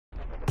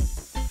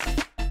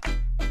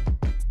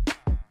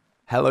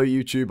Hello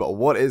YouTube,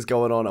 what is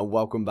going on, and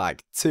welcome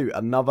back to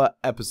another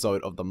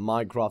episode of the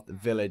Minecraft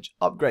Village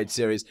upgrade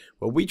series,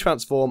 where we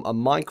transform a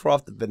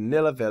Minecraft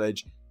vanilla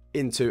village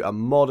into a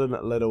modern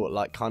little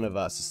like kind of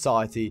a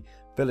society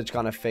village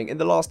kind of thing. In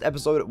the last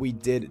episode we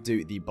did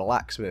do the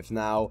blacksmith.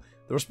 Now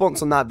the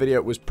response on that video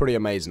was pretty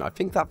amazing. I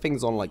think that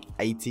thing's on like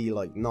 80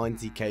 like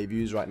 90k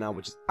views right now,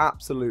 which is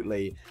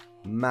absolutely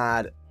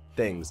mad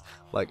things.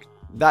 Like,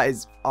 that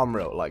is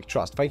unreal. Like,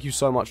 trust. Thank you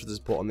so much for the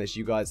support on this.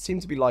 You guys seem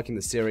to be liking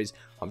the series.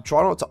 I'm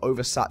trying not to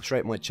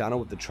oversaturate my channel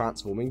with the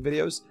transforming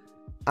videos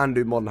and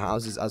do modern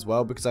houses as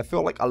well, because I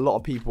feel like a lot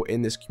of people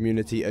in this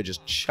community are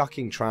just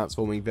chucking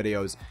transforming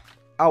videos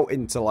out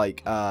into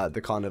like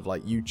the kind of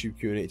like YouTube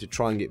community to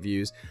try and get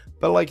views.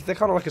 But like, they're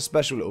kind of like a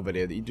special little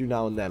video that you do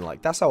now and then.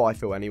 Like, that's how I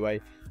feel anyway.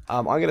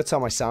 I'm going to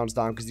turn my sounds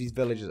down because these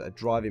villages are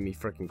driving me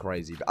freaking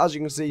crazy. But as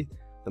you can see,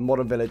 the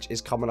modern village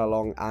is coming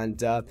along, and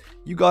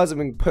you guys have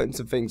been putting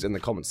some things in the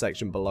comment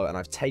section below, and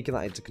I've taken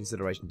that into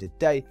consideration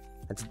today.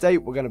 And today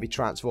we're going to be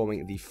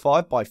transforming the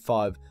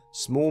 5x5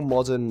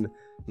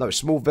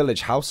 small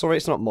village house. Sorry,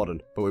 it's not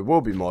modern, but we will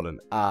be modern.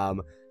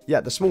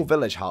 Yeah, the small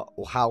village hut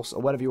or house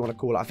or whatever you want to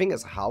call it. I think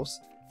it's a house.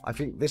 I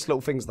think this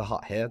little thing's the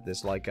hut here.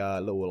 This like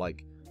little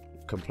like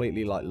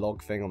completely like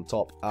log thing on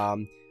top.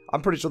 I'm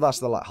pretty sure that's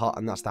the like hut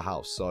and that's the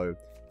house. So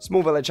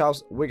small village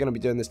house, we're going to be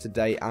doing this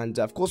today, and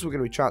of course we're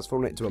going to be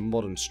transforming it into a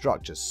modern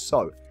structure.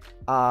 So,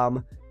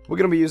 we're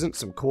going to be using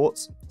some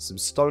quartz, some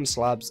stone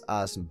slabs,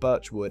 some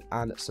birch wood,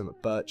 and some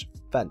birch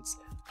fence.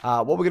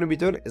 What we're going to be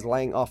doing is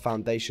laying our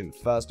foundation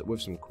first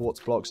with some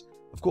quartz blocks.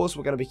 Of course,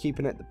 we're going to be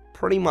keeping it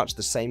pretty much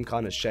the same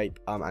kind of shape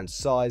and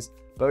size,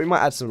 but we might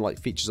add some like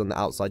features on the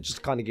outside just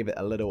to kind of give it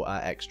a little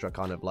extra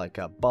kind of like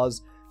a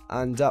buzz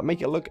and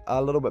make it look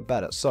a little bit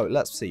better. So,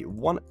 let's see.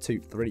 1, 2,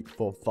 3,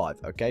 4, 5,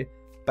 okay?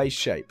 Base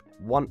shape.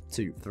 1,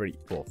 2, 3,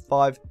 4,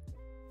 5.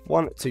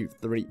 1, 2,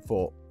 3,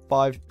 4,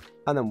 5.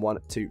 And then 1,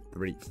 2,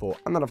 3, 4.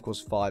 And then of course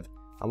 5.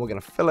 And we're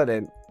going to fill it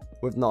in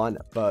with 9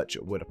 birch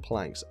wood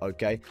planks.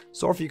 Okay.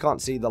 So if you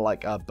can't see the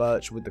like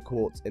birch with the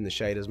quartz in the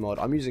shaders mod,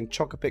 I'm using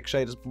Chocapic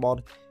shaders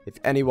mod. If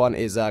anyone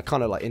is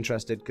kind of like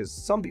interested, because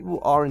some people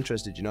are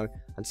interested, you know,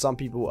 and some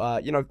people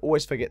you know,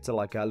 always forget to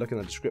like look in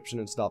the description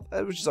and stuff,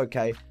 which is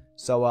okay.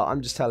 So I'm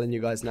just telling you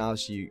guys now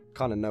so you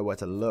kind of know where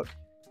to look.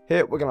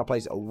 Here, we're going to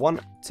place a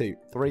 1, 2,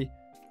 3,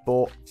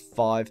 4,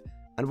 5,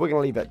 and we're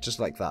going to leave it just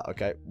like that,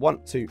 okay?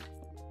 1, 2,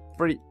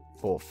 3,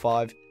 4,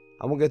 5,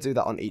 and we're going to do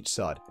that on each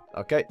side,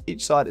 okay?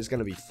 Each side is going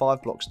to be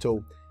 5 blocks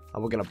tall,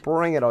 and we're going to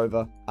bring it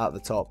over at the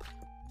top,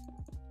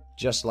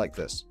 just like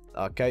this,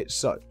 okay?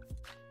 So,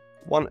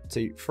 1,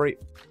 2, 3,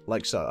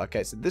 like so,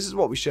 okay? So this is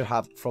what we should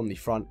have from the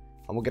front,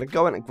 and we're going to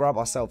go in and grab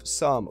ourselves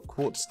some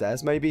quartz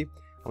stairs, maybe.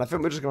 And I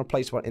think we're just going to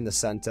place one in the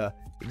center,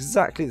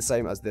 exactly the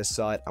same as this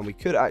side. And we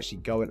could actually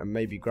go in and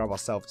maybe grab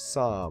ourselves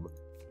some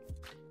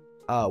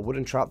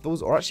wooden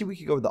trapdoors. Or actually, we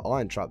could go with the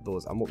iron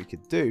trapdoors. And what we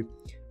could do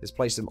is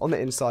place them on the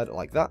inside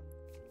like that.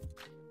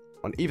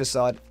 On either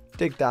side,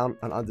 dig down,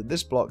 and under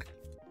this block,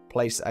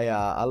 place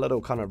a little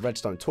kind of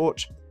redstone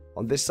torch.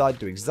 On this side,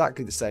 do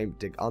exactly the same.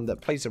 Dig under,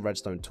 place a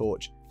redstone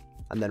torch,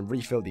 and then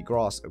refill the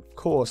grass, of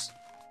course,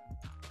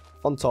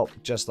 on top,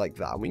 just like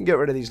that. And we can get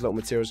rid of these little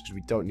materials because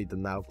we don't need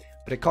them now.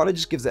 But it kind of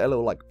just gives it a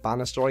little like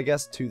banister, I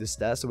guess, to the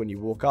stairs. So when you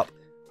walk up,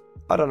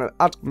 I don't know,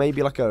 add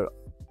maybe like a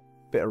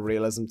bit of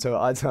realism to it.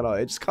 I don't know.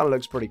 It just kind of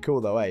looks pretty cool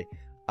though, eh?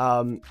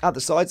 At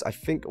the sides, I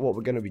think what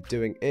we're going to be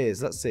doing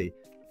is, let's see.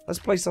 Let's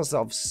place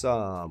ourselves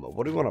some,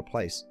 what do we want to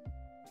place?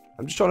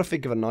 I'm just trying to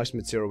think of a nice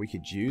material we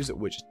could use,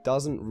 which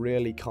doesn't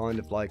really kind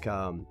of like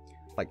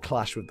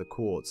clash with the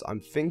quartz. I'm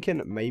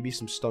thinking maybe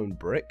some stone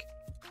brick.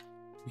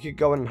 We could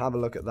go in and have a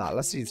look at that.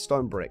 Let's see,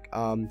 stone brick.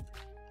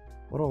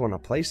 What do I want to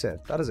place here?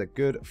 That is a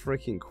good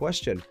freaking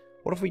question.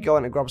 What if we go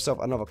in and grab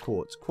ourselves another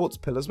quartz? Quartz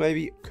pillars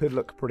maybe could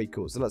look pretty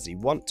cool. So let's see.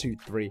 1, 2,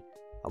 3,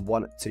 and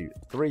 1, 2,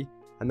 3.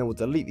 And then we'll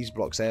delete these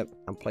blocks here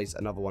and place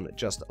another one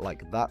just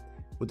like that.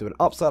 We'll do an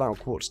upside down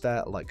quartz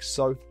stair like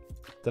so.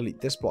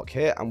 Delete this block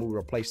here and we'll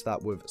replace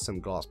that with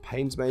some glass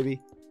panes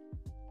maybe.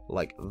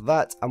 Like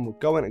that. And we'll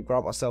go in and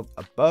grab ourselves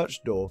a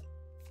birch door.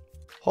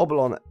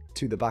 Hobble on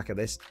to the back of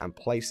this and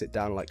place it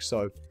down like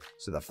so.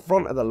 So the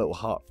front of the little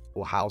hut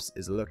or house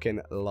is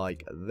looking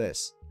like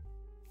this.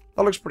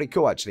 That looks pretty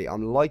cool actually.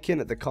 I'm liking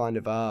the kind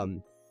of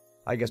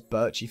I guess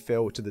birchy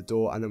feel to the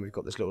door, and then we've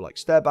got this little like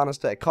stair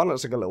banister. It kind of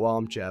looks like a little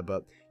armchair,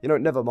 but you know,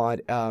 never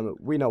mind.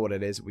 We know what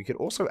it is. We could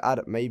also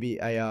add maybe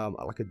a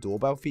like a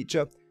doorbell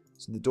feature.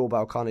 So the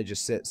doorbell kind of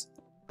just sits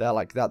there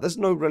like that. There's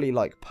no really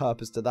like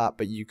purpose to that,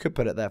 but you could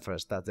put it there for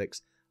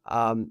aesthetics.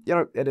 You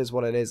know, it is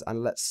what it is,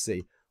 and let's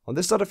see. On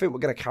this side, I think we're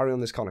going to carry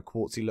on this kind of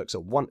quartzy look. So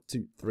 1,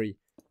 2, 3,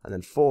 and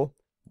then 4.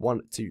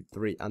 1, 2,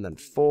 3, and then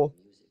 4.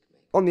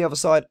 On the other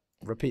side,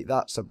 repeat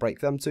that. So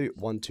break them to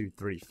 1, 2,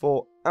 3,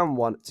 4, and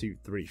 1, 2,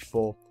 3,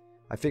 4.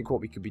 I think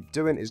what we could be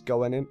doing is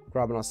going in,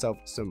 grabbing ourselves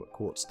some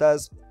quartz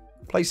stairs,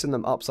 placing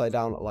them upside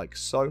down like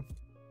so,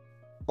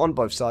 on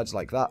both sides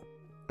like that,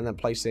 and then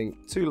placing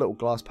 2 little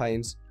glass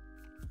panes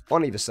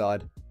on either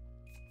side.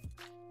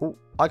 Oh,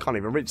 I can't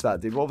even reach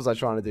that, dude. What was I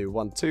trying to do?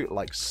 1, 2,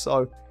 like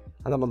so.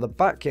 And then on the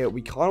back here,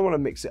 we kind of want to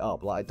mix it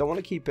up. Like, I don't want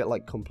to keep it,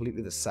 like,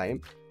 completely the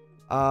same.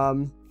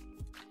 I'm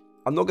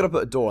not going to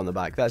put a door on the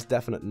back. That's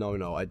definite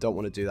no-no. I don't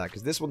want to do that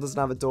because this one doesn't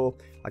have a door.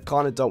 I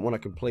kind of don't want to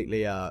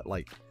completely,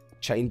 like,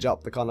 change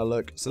up the kind of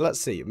look. So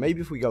let's see. Maybe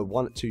if we go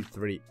 1, 2,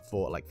 3,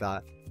 4 like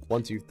that.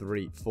 1, 2,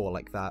 3, 4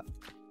 like that.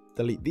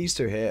 Delete these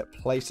two here.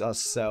 Place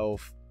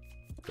ourselves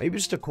maybe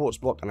just a quartz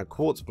block and a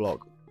quartz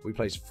block. We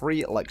place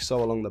 3 like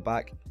so along the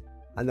back.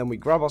 And then we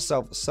grab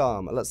ourselves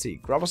some, let's see,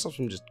 grab ourselves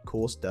some just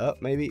coarse dirt,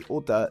 maybe,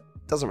 or dirt,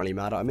 doesn't really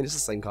matter, I mean, it's the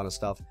same kind of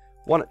stuff.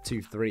 1,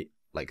 2, 3,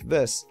 like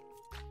this.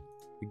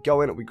 We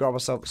go in, we grab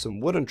ourselves some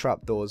wooden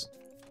trapdoors,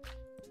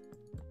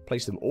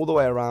 place them all the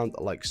way around,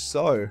 like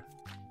so.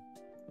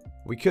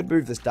 We could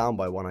move this down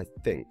by 1, I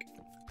think.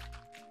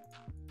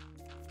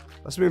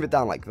 Let's move it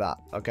down like that,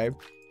 okay?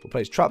 We'll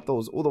place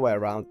trapdoors all the way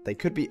around. They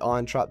could be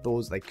iron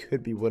trapdoors, they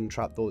could be wooden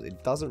trapdoors,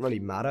 it doesn't really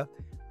matter.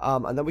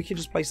 And then we can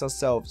just place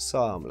ourselves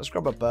some, let's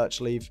grab a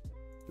birch leaf,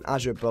 an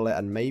azure bullet,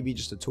 and maybe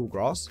just a tall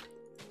grass.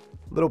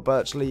 A little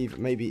birch leaf,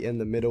 maybe in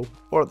the middle,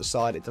 or at the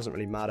side, it doesn't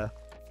really matter.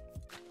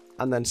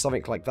 And then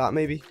something like that,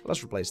 maybe.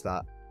 Let's replace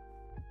that.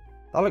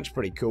 That looks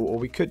pretty cool. Or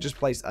we could just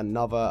place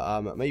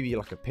another, maybe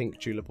like a pink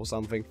tulip or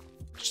something,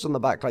 just on the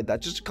back like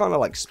that, just to kind of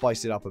like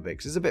spice it up a bit,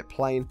 because it's a bit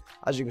plain.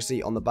 As you can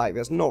see on the back,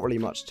 there's not really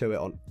much to it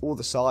on all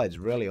the sides,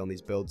 really, on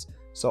these builds.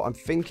 So I'm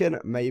thinking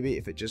maybe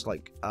if it just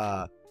like,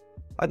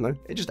 I don't know,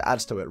 it just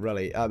adds to it,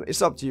 really.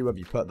 It's up to you whether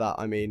you put that.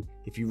 I mean,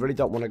 if you really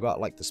don't want to go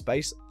out like the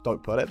space,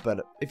 don't put it.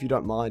 But if you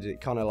don't mind it,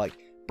 kind of like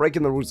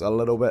breaking the rules a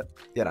little bit,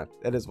 you know,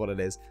 it is what it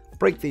is.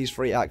 Break these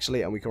 3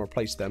 actually, and we can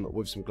replace them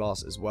with some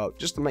glass as well,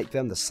 just to make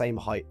them the same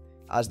height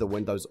as the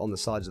windows on the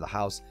sides of the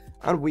house.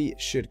 And we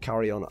should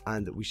carry on,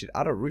 and we should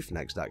add a roof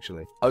next,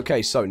 actually.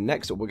 Okay, so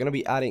next we're going to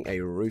be adding a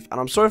roof, and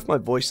I'm sorry if my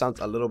voice sounds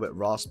a little bit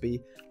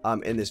raspy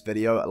in this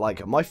video.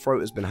 Like, my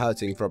throat has been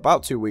hurting for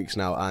about 2 weeks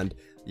now, and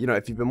you know,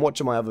 if you've been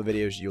watching my other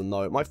videos, you'll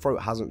know my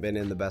throat hasn't been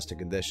in the best of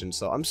condition,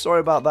 so I'm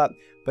sorry about that,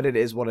 but it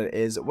is what it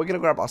is. We're going to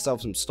grab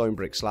ourselves some stone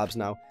brick slabs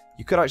now.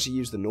 You could actually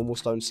use the normal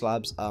stone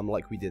slabs,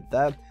 like we did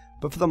there,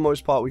 but for the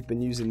most part, we've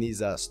been using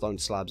these stone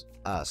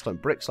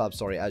brick slabs,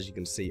 sorry, as you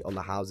can see on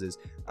the houses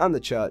and the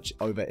church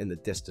over in the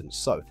distance.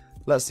 So,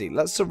 let's see,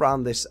 let's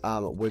surround this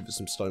with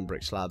some stone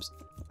brick slabs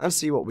and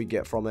see what we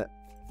get from it.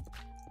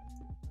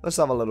 Let's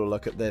have a little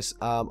look at this.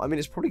 I mean,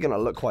 it's probably going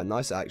to look quite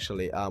nice,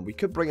 actually. We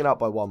could bring it up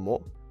by 1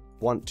 more.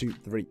 1, 2,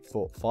 3,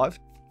 4, 5.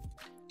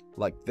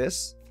 Like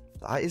this.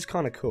 That is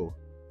kind of cool.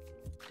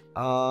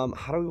 How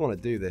do we want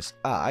to do this?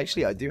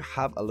 Actually, I do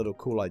have a little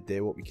cool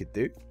idea what we could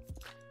do.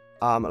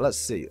 Let's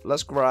see.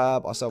 Let's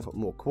grab ourselves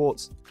more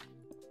quartz.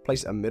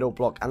 Place a middle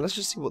block. And let's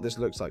just see what this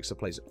looks like. So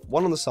place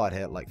 1 on the side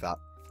here, like that.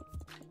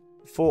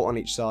 4 on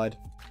each side.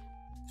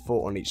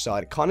 4 on each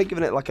side. Kind of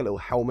giving it like a little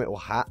helmet or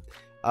hat.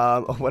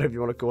 Or whatever you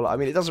want to call it. I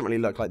mean, it doesn't really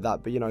look like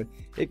that. But, you know,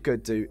 it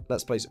could do.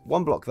 Let's place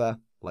 1 block there.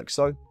 Like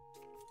so.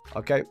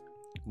 Okay.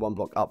 1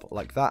 block up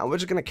like that, and we're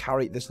just going to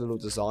carry this little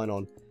design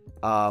on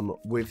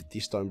with the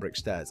stone brick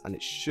stairs, and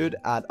it should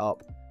add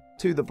up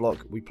to the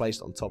block we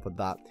placed on top of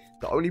that.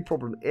 The only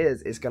problem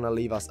is it's going to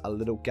leave us a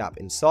little gap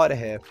inside of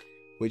here,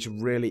 which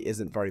really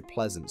isn't very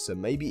pleasant. So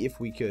maybe if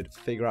we could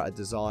figure out a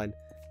design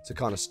to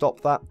kind of stop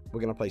that,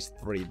 we're going to place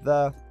 3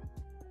 there,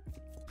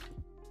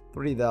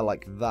 3 there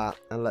like that,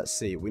 and let's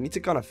see, we need to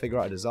kind of figure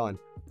out a design.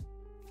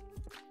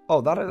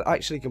 Oh, that is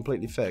actually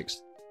completely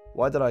fixed.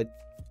 Why did I...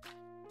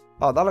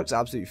 Oh, that looks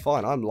absolutely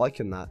fine. I'm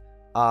liking that.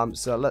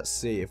 So let's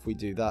see if we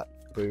do that.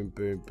 Boom,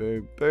 boom,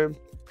 boom, boom.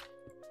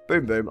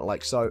 Boom, boom,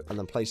 like so. And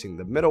then placing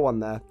the middle one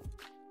there.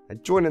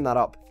 And joining that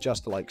up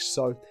just like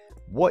so.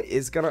 What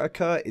is going to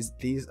occur is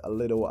these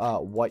little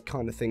white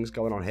kind of things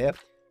going on here.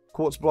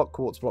 Quartz block,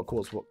 quartz block,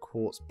 quartz block,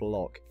 quartz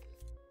block.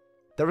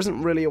 There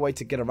isn't really a way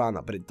to get around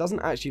that, but it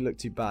doesn't actually look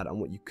too bad. And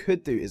what you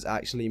could do is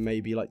actually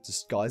maybe like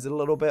disguise it a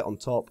little bit on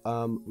top.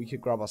 We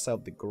could grab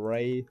ourselves the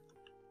grey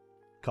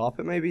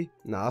carpet, maybe?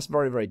 Nah, that's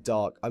very, very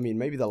dark. I mean,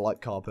 maybe the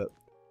light carpet.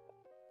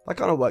 That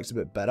kind of works a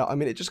bit better. I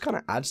mean, it just kind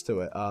of adds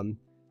to it.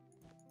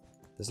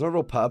 There's no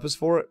real purpose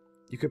for it.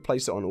 You could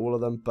place it on all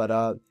of them,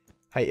 but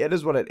hey, it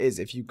is what it is.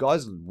 If you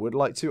guys would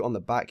like to, on the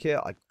back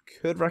here, I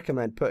could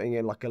recommend putting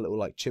in like a little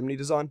like chimney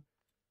design.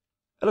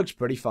 It looks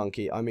pretty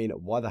funky. I mean,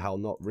 why the hell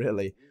not,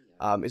 really?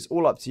 It's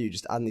all up to you,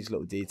 just adding these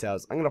little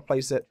details. I'm going to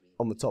place it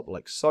on the top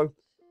like so.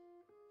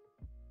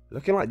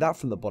 Looking like that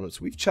from the bottom.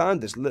 So we've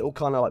turned this little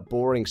kind of like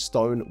boring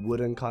stone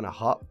wooden kind of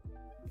hut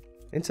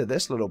into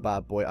this little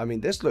bad boy. I mean,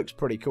 this looks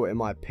pretty cool in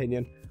my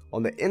opinion.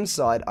 On the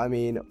inside, I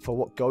mean, for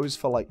what goes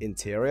for like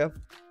interior,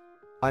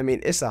 I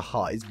mean, it's a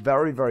hut. It's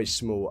very, very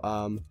small.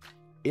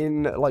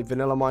 In like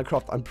vanilla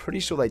Minecraft, I'm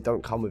pretty sure they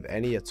don't come with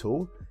any at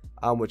all,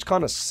 which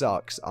kind of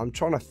sucks. I'm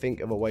trying to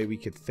think of a way we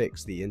could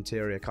fix the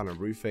interior kind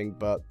of roofing,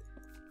 but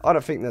I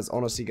don't think there's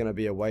honestly going to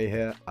be a way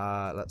here.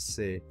 Let's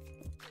see.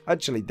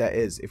 Actually, there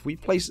is. If we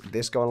place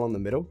this going along the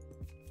middle,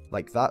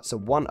 like that, so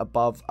 1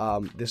 above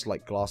this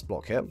like glass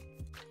block here,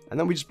 and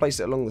then we just place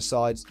it along the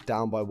sides,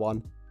 down by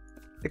 1.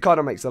 It kind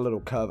of makes a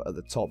little curve at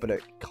the top, but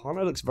it kind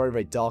of looks very,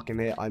 very dark in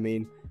here. I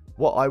mean,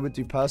 what I would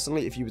do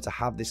personally, if you were to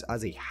have this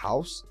as a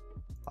house,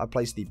 I'd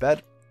place the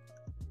bed,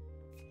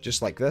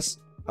 just like this.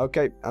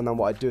 Okay, and then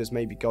what I do is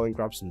maybe go and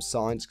grab some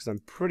signs, because I'm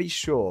pretty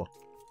sure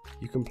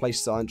you can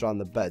place signs around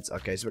the beds.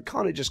 Okay, so it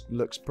kind of just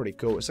looks pretty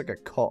cool. It's like a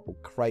cot or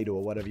cradle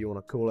or whatever you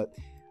want to call it.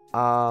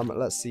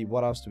 Let's see,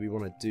 what else do we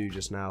want to do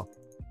just now?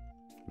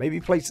 Maybe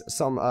place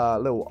some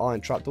little iron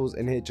trapdoors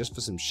in here just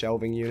for some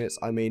shelving units.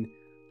 I mean,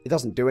 it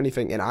doesn't do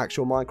anything in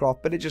actual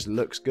Minecraft, but it just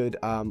looks good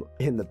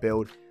in the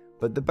build.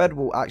 But the bed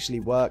will actually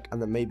work,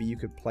 and then maybe you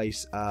could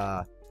place,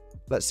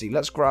 let's see,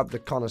 let's grab the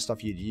kind of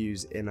stuff you'd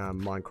use in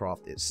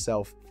Minecraft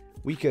itself.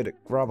 We could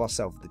grab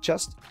ourselves the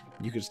chest.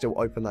 You could still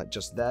open that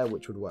just there,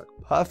 which would work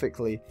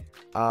perfectly.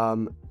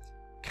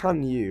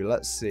 Can you,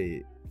 let's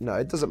see, no,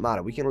 it doesn't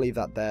matter. We can leave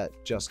that there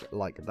just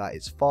like that.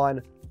 It's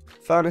fine.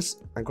 Furnace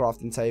and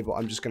crafting table,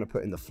 I'm just going to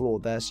put in the floor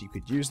there so you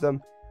could use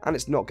them, and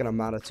it's not going to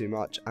matter too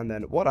much. And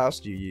then what else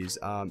do you use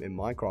in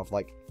Minecraft?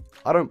 Like,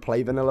 I don't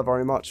play vanilla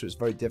very much, so it's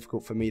very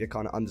difficult for me to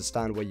kind of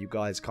understand where you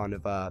guys kind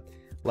of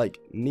like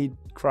need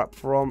crap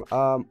from.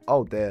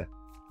 Oh dear,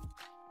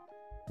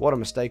 what a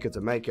mistake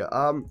to make it.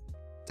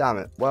 Damn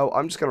it. Well,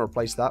 I'm just going to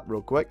replace that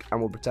real quick,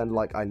 and we'll pretend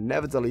like I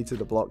never deleted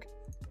the block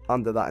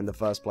under that in the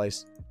first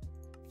place.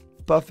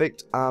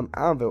 Perfect.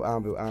 Anvil,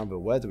 anvil, anvil.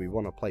 Where do we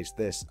want to place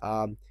this?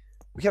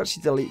 We can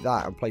actually delete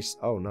that and place...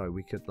 Oh, no,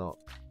 we could not.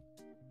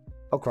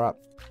 Oh, crap.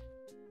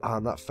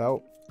 That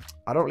fell.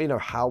 I don't really know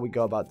how we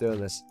go about doing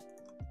this.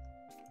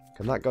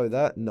 Can that go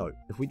there? No.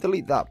 If we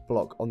delete that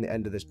block on the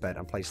end of this bed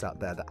and place that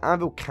there, the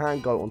anvil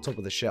can go on top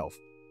of the shelf.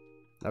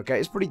 Okay,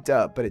 it's pretty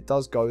dirt, but it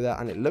does go there,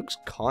 and it looks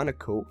kind of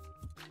cool.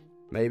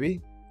 Maybe.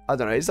 I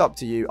don't know. It's up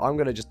to you. I'm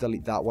going to just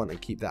delete that one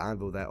and keep the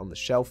anvil there on the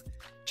shelf.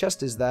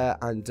 Chest is there,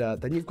 and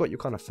then you've got your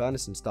kind of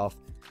furnace and stuff.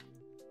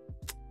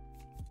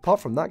 Apart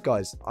from that,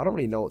 guys, I don't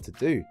really know what to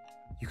do.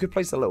 You could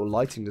place a little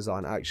lighting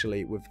design,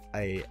 actually, with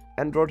a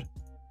end rod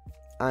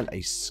and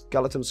a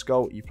skeleton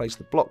skull. You place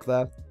the block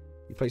there.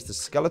 You place the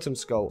skeleton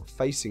skull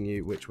facing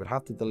you, which would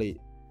have to delete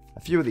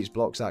a few of these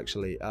blocks,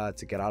 actually,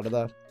 to get out of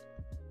there.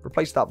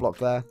 Replace that block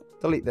there.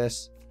 Delete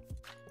this.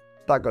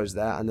 That goes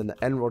there, and then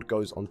the end rod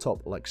goes on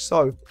top, like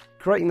so.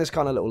 Creating this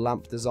kind of little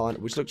lamp design,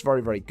 which looks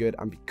very, very good.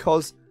 And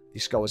because the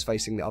skull is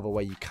facing the other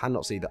way, you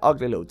cannot see the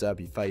ugly little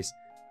derpy face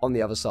on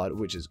the other side,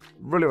 which is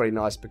really, really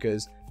nice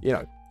because, you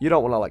know, you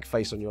don't want to like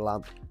face on your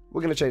lamp.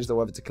 We're going to change the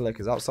weather to clear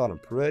because outside I'm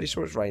pretty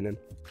sure it's raining.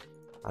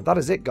 And that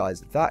is it,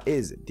 guys. That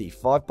is the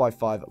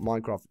 5x5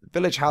 Minecraft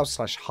village house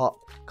 / hut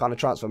kind of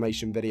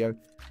transformation video.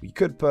 We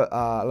could put,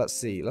 let's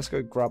see, let's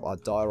go grab our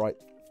diorite.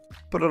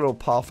 Put a little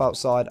path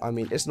outside. I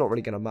mean, it's not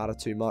really going to matter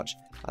too much.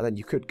 And then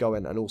you could go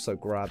in and also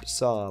grab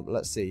some,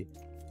 let's see,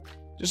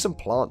 just some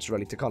plants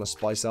really to kind of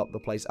spice up the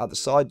place. At the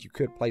side, you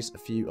could place a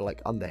few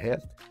like under here.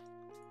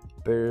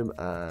 Boom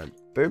and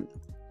boom.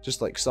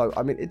 Just like so.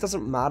 I mean, it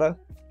doesn't matter.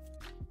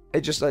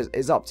 It just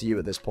is up to you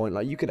at this point.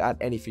 Like, you could add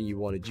anything you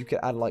wanted. You could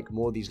add like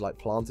more of these like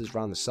planters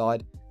around the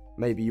side.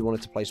 Maybe you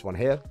wanted to place one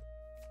here.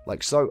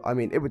 Like so. I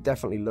mean, it would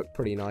definitely look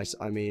pretty nice.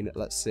 I mean,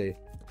 let's see.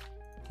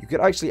 You could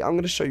actually, I'm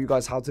going to show you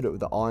guys how to do it with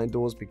the iron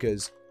doors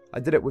because I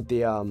did it with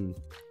the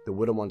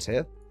wooden ones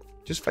here.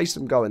 Just face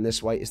them going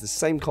this way. It's the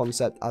same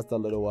concept as the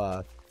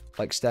little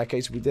like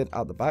staircase we did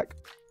out the back.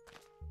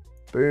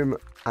 Boom.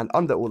 And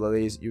under all of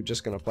these, you're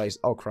just going to place,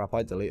 oh crap,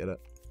 I deleted it.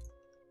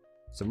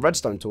 Some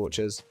redstone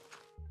torches.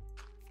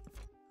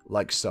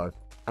 Like so.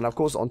 And of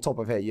course, on top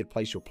of here, you'd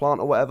place your plant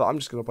or whatever. I'm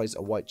just going to place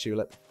a white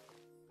tulip.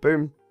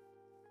 Boom.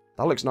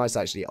 That looks nice,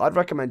 actually. I'd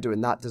recommend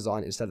doing that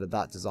design instead of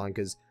that design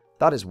because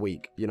that is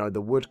weak. You know, the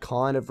wood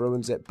kind of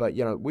ruins it, but,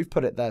 you know, we've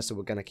put it there, so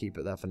we're going to keep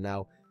it there for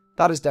now.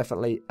 That is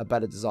definitely a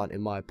better design,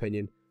 in my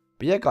opinion.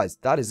 But yeah, guys,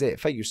 that is it.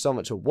 Thank you so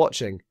much for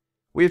watching.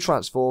 We have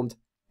transformed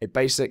a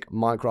basic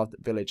Minecraft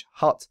village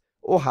hut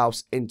or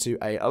house into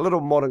a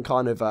little modern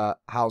kind of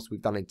house.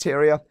 We've done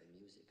interior.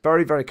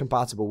 Very, very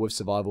compatible with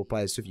survival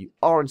players. So if you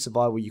are in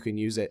survival, you can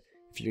use it.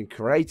 If you're in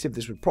creative,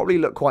 this would probably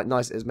look quite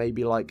nice as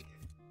maybe like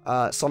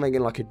something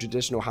in like a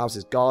traditional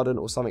house's garden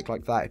or something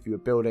like that. If you were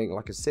building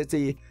like a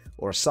city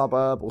or a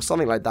suburb or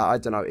something like that, I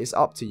don't know. It's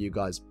up to you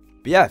guys.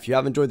 But yeah, if you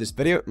have enjoyed this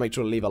video, make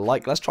sure to leave a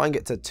like. Let's try and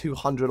get to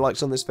 200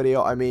 likes on this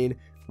video. I mean,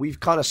 we've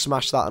kind of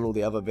smashed that on all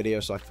the other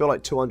videos, so I feel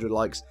like 200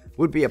 likes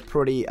would be a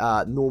pretty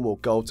normal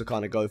goal to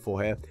kind of go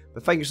for here.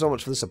 But thank you so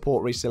much for the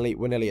support recently.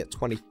 We're nearly at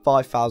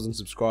 25,000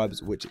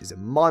 subscribers, which is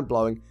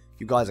mind-blowing.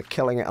 You guys are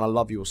killing it, and I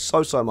love you all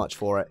so, so much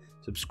for it.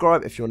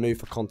 Subscribe if you're new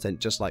for content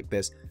just like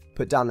this.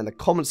 Put down in the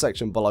comment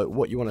section below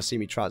what you want to see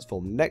me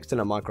transform next in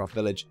a Minecraft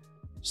village.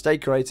 Stay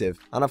creative,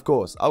 and of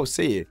course, I will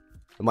see you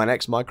in my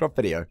next Minecraft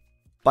video.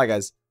 Bye,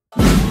 guys.